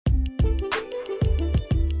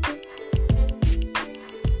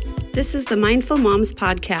This is the Mindful Moms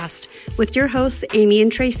Podcast with your hosts, Amy and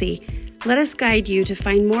Tracy. Let us guide you to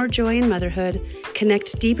find more joy in motherhood,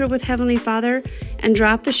 connect deeper with Heavenly Father, and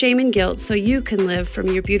drop the shame and guilt so you can live from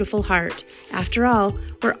your beautiful heart. After all,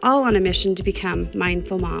 we're all on a mission to become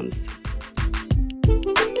mindful moms.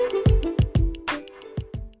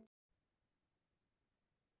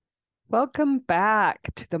 Welcome back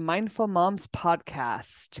to the Mindful Moms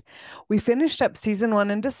Podcast. We finished up season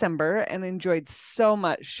 1 in December and enjoyed so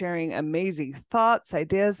much sharing amazing thoughts,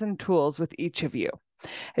 ideas, and tools with each of you.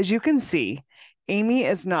 As you can see, Amy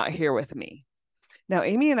is not here with me. Now,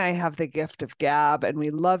 Amy and I have the gift of gab, and we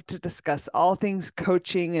love to discuss all things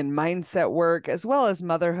coaching and mindset work, as well as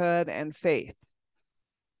motherhood and faith.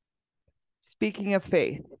 Speaking of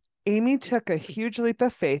faith, Amy took a huge leap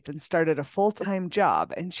of faith and started a full-time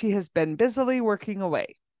job, and she has been busily working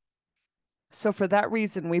away. So for that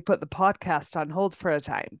reason, we put the podcast on hold for a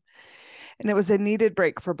time, and it was a needed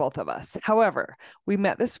break for both of us. However, we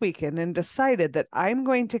met this weekend and decided that I'm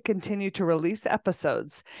going to continue to release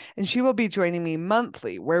episodes, and she will be joining me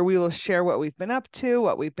monthly, where we will share what we've been up to,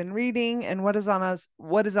 what we've been reading, and what is on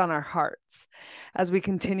our hearts as we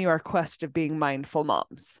continue our quest of being mindful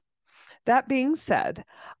moms. That being said,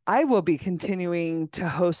 I will be continuing to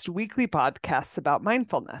host weekly podcasts about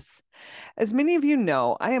mindfulness. As many of you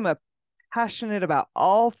know, I am passionate about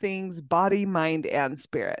all things body, mind, and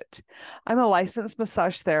spirit. I'm a licensed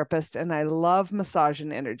massage therapist, and I love massage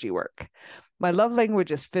and energy work. My love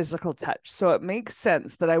language is physical touch, so it makes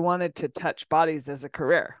sense that I wanted to touch bodies as a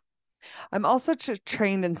career. I'm also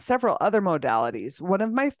trained in several other modalities, one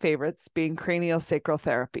of my favorites being craniosacral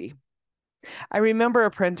therapy. I remember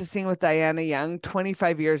apprenticing with Diana Young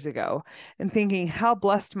 25 years ago and thinking how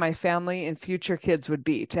blessed my family and future kids would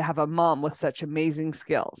be to have a mom with such amazing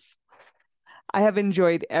skills. I have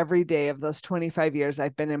enjoyed every day of those 25 years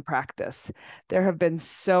I've been in practice. There have been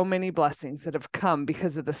so many blessings that have come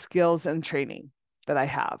because of the skills and training that I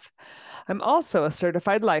have. I'm also a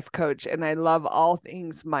certified life coach, and I love all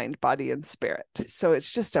things mind, body, and spirit. So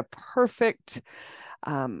it's just a perfect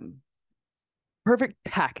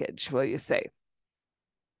package, will you say?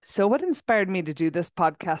 So what inspired me to do this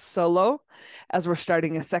podcast solo, as we're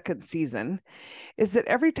starting a second season, is that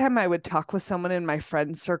every time I would talk with someone in my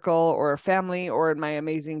friend circle or family or in my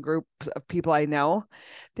amazing group of people I know,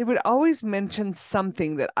 they would always mention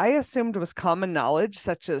something that I assumed was common knowledge,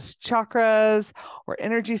 such as chakras or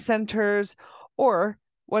energy centers, or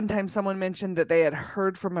one time someone mentioned that they had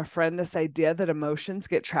heard from a friend this idea that emotions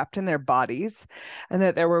get trapped in their bodies and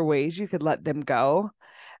that there were ways you could let them go.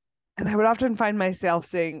 And I would often find myself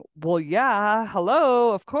saying, well, yeah,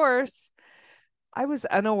 hello, of course. I was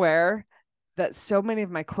unaware that so many of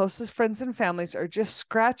my closest friends and families are just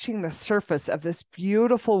scratching the surface of this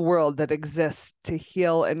beautiful world that exists to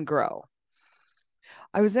heal and grow.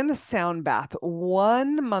 I was in a sound bath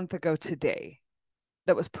 1 month ago today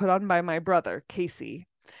that was put on by my brother, Casey,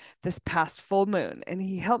 this past full moon, and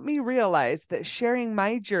he helped me realize that sharing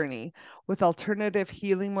my journey with alternative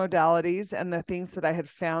healing modalities and the things that I had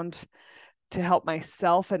found to help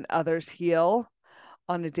myself and others heal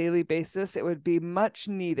on a daily basis, it would be much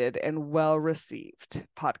needed and well received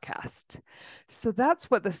podcast. So that's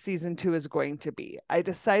what the season 2 is going to be. I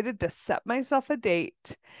decided to set myself a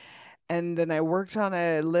date, and then I worked on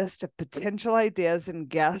a list of potential ideas and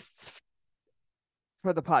guests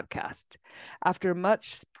for the podcast. After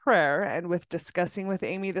much prayer and with discussing with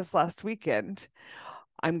Amy this last weekend,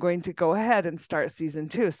 I'm going to go ahead and start season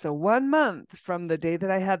 2. So 1 month from the day that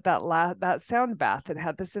I had that sound bath and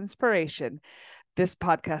had this inspiration, this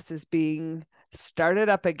podcast is being started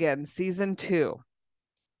up again, season 2.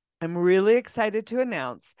 I'm really excited to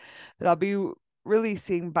announce that I'll be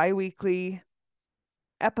releasing bi-weekly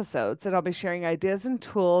episodes, and I'll be sharing ideas and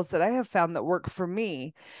tools that I have found that work for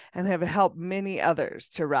me and have helped many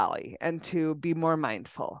others to rally and to be more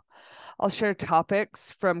mindful. I'll share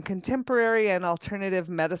topics from contemporary and alternative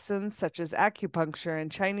medicines such as acupuncture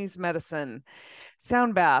and Chinese medicine,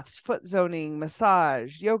 sound baths, foot zoning,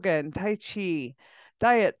 massage, yoga and tai chi,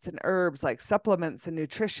 diets and herbs like supplements and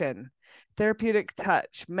nutrition, therapeutic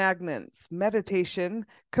touch, magnets, meditation,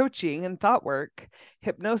 coaching and thought work,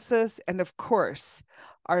 hypnosis, and of course,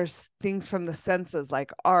 are things from the senses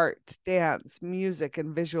like art, dance, music,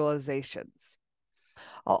 and visualizations.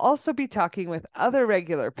 I'll also be talking with other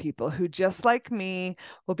regular people who, just like me,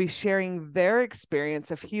 will be sharing their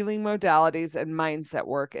experience of healing modalities and mindset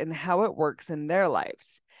work and how it works in their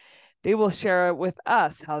lives. They will share with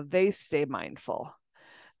us how they stay mindful.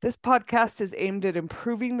 This podcast is aimed at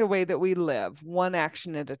improving the way that we live, one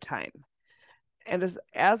action at a time. And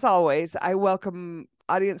as always, I welcome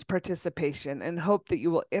audience participation and hope that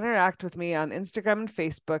you will interact with me on Instagram and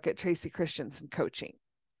Facebook at Tracy Christensen Coaching.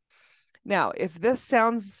 Now, if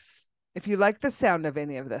you like the sound of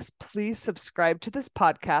any of this, please subscribe to this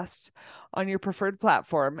podcast on your preferred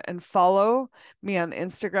platform and follow me on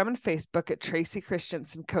Instagram and Facebook at Tracy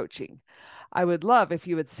Christensen Coaching. I would love if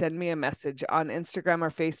you would send me a message on Instagram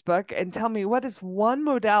or Facebook and tell me what is one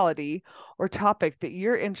modality or topic that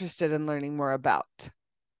you're interested in learning more about.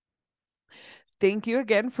 Thank you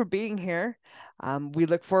again for being here. We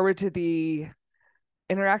look forward to the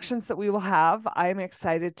interactions that we will have. I'm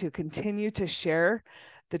excited to continue to share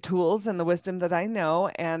the tools and the wisdom that I know.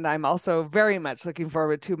 And I'm also very much looking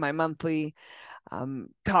forward to my monthly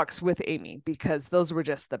talks with Amy, because those were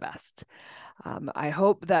just the best. I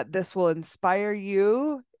hope that this will inspire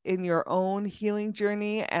you in your own healing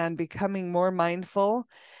journey and becoming more mindful.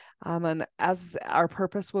 And as our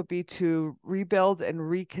purpose will be to rebuild and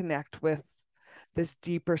reconnect with this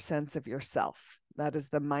deeper sense of yourself. That is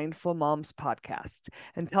the Mindful Moms podcast.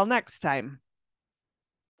 Until next time.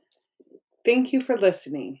 Thank you for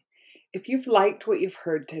listening. If you've liked what you've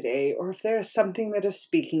heard today, or if there is something that is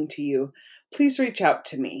speaking to you, please reach out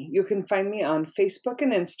to me. You can find me on Facebook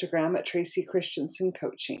and Instagram at Tracy Christensen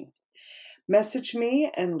Coaching. Message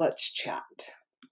me and let's chat.